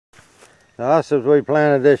The hostas we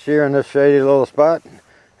planted this year in this shady little spot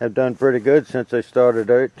have done pretty good since they started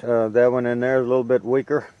out. That one in there is a little bit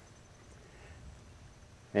weaker.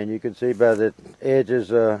 And you can see by the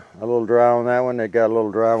edges a little dry on that one. They got a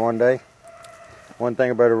little dry one day. One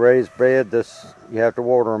thing about a raised bed, you have to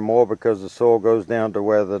water them more because the soil goes down to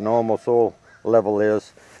where the normal soil level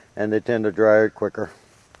is, and they tend to dry out quicker.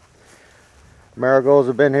 Marigolds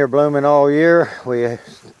have been here blooming all year. We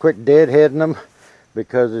quit deadheading them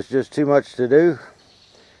because it's just too much to do.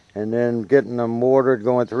 And then getting them watered,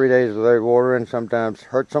 going 3 days without watering, sometimes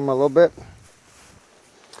hurts them a little bit.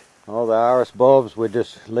 All the iris bulbs, we're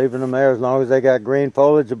just leaving them there as long as they got green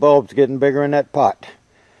foliage. The bulbs getting bigger in that pot.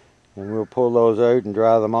 And we'll pull those out and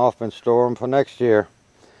dry them off and store them for next year.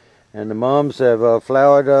 And the mums have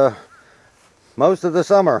flowered most of the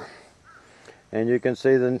summer. And you can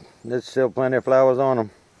see there's still plenty of flowers on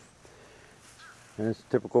them. And it's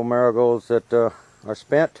typical marigolds that are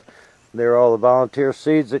spent. They're all the volunteer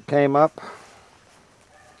seeds that came up.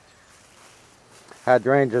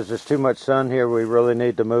 Hydrangeas, there's too much sun here. We really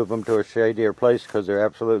need to move them to a shadier place because they're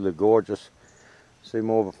absolutely gorgeous. See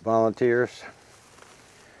more volunteers.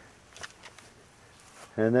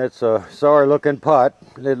 And that's a sorry looking pot.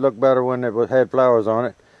 It'd look better when it had flowers on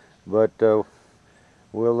it. But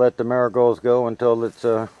we'll let the marigolds go until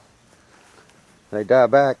they die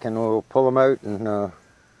back, and we'll pull them out and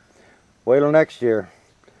wait till next year.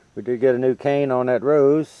 We did get a new cane on that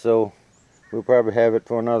rose, so we'll probably have it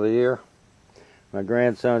for another year. My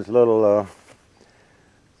grandson's little,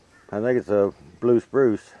 I think it's a blue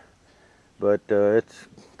spruce, but it's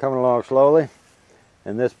coming along slowly.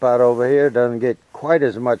 And this pot over here doesn't get quite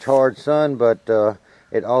as much hard sun, but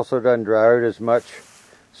it also doesn't dry out as much.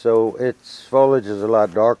 So its foliage is a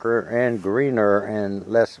lot darker and greener and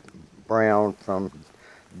less brown from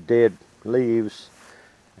dead leaves.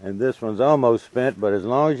 And this one's almost spent, but as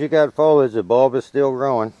long as you got foliage, the bulb is still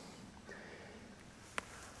growing.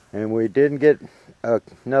 And we didn't get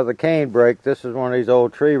another cane break. This is one of these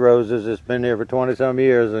old tree roses. It's been here for 20 some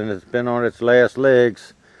years and it's been on its last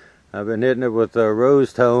legs. I've been hitting it with a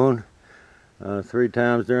rose tone 3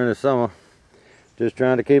 times during the summer, just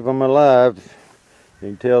trying to keep them alive. You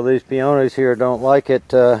can tell these peonies here don't like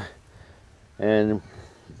it, and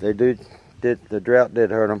the drought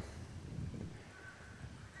did hurt them.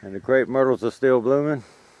 And the crepe myrtles are still blooming.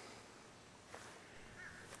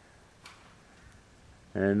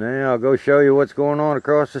 And now I'll go show you what's going on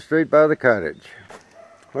across the street by the cottage.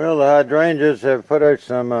 Well, the hydrangeas have put out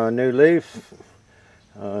some new leaves.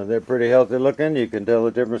 They're pretty healthy looking. You can tell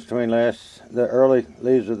the difference between the early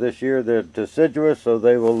leaves of this year. They're deciduous, so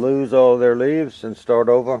they will lose all their leaves and start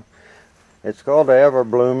over. It's called ever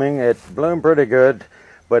blooming. It bloomed pretty good,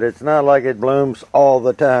 but it's not like it blooms all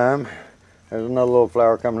the time. There's another little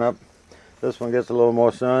flower coming up. This one gets a little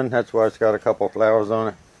more sun. That's why it's got a couple of flowers on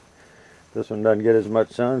it. This one doesn't get as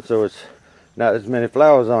much sun, so it's not as many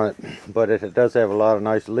flowers on it. But it does have a lot of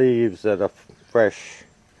nice leaves that are fresh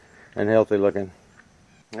and healthy looking.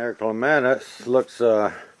 Our clematis looks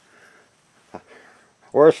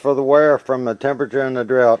worse for the wear from the temperature and the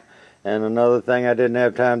drought. And another thing I didn't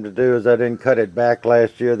have time to do is I didn't cut it back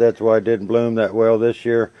last year. That's why it didn't bloom that well this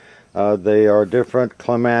year. They are different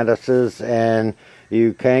clematises, and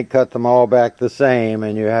you can't cut them all back the same,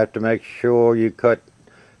 and you have to make sure you cut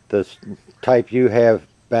the type you have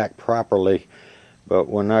back properly. But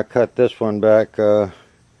when I cut this one back a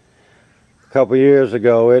couple years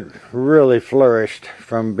ago, it really flourished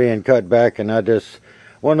from being cut back, and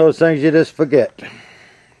one of those things you just forget.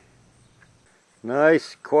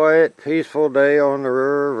 Nice, quiet, peaceful day on the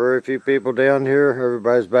river. Very few people down here.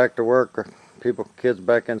 Everybody's back to work. Kids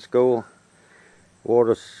back in school.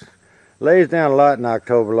 Water lays down a lot in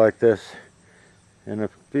October like this. In a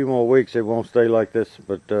few more weeks it won't stay like this,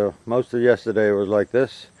 but most of yesterday it was like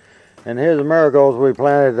this. And here's the marigolds we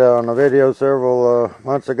planted on a video several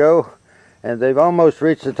months ago, and they've almost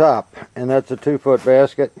reached the top. And that's a 2-foot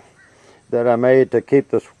basket that I made to keep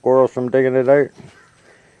the squirrels from digging it out.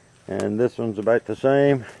 And this one's about the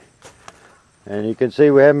same. And you can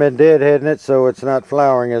see we haven't been deadheading it, so it's not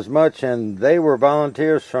flowering as much. And they were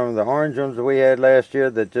volunteers from the orange ones we had last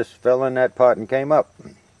year that just fell in that pot and came up.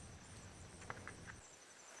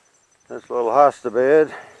 This little hosta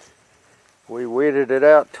bed, we weeded it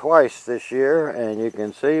out twice this year, and you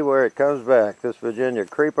can see where it comes back. This Virginia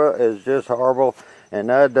creeper is just horrible,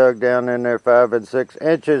 and I dug down in there 5 and 6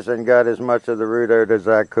 inches and got as much of the root out as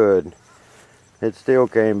I could. It still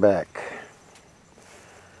came back.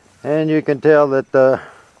 And you can tell that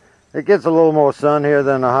it gets a little more sun here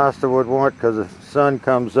than a hosta would want, because the sun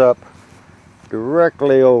comes up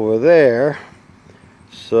directly over there.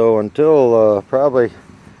 So until probably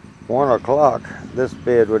 1 o'clock, this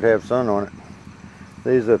bed would have sun on it.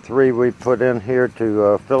 These are 3 we put in here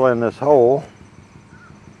to fill in this hole.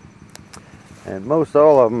 And most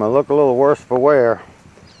all of them look a little worse for wear.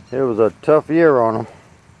 It was a tough year on them.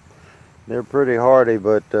 They're pretty hardy,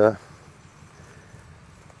 but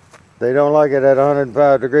they don't like it at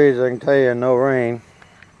 105 degrees, I can tell you, and no rain.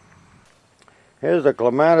 Here's a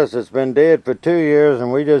clematis that's been dead for 2 years,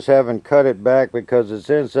 and we just haven't cut it back because it's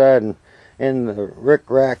inside and in the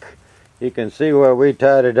rick-rack. You can see where we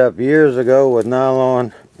tied it up years ago with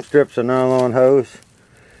nylon, strips of nylon hose.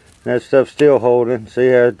 That stuff's still holding. See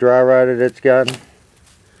how dry rotted it's gotten?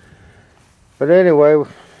 But anyway,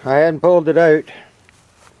 I hadn't pulled it out.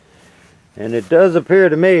 And it does appear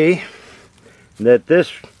to me that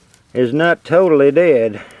this is not totally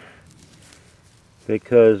dead,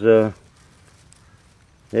 because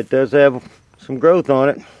it does have some growth on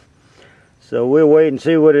it. So we'll wait and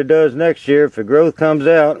see what it does next year. If the growth comes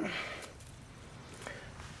out,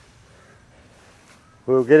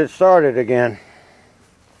 we'll get it started again.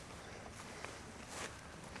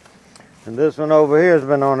 And this one over here has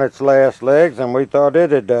been on its last legs, and we thought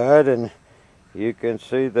it had died, and you can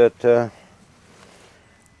see that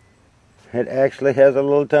it actually has a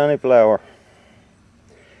little tiny flower.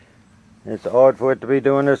 It's odd for it to be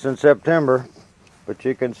doing this in September, but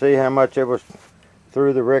you can see how much it was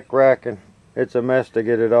through the rick-rack, and it's a mess to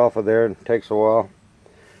get it off of there, and it takes a while.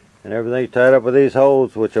 And everything's tied up with these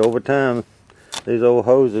holes, which over time, these old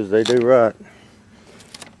hoses, they do rot.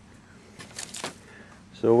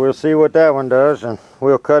 So we'll see what that one does, and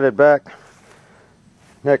we'll cut it back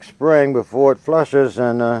next spring before it flushes,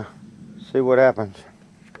 and see what happens.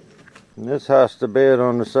 And this hosta bed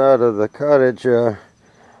on the side of the cottage,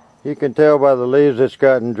 you can tell by the leaves it's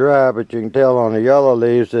gotten dry, but you can tell on the yellow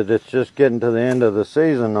leaves that it's just getting to the end of the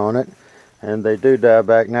season on it, and they do die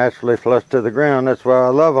back naturally flush to the ground. That's why I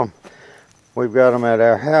love them. We've got them at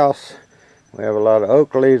our house. We have a lot of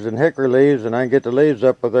oak leaves and hickory leaves, and I can get the leaves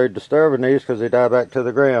up without disturbing these because they die back to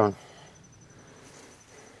the ground.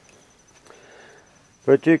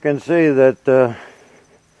 But you can see that the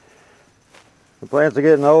plants are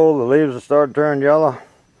getting old, the leaves are starting to turn yellow.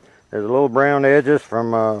 There's a little brown edges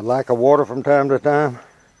from lack of water from time to time.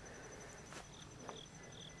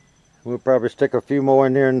 We'll probably stick a few more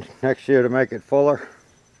in there next year to make it fuller.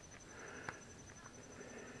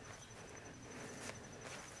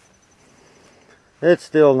 It's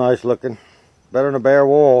still nice looking, better than a bare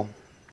wall.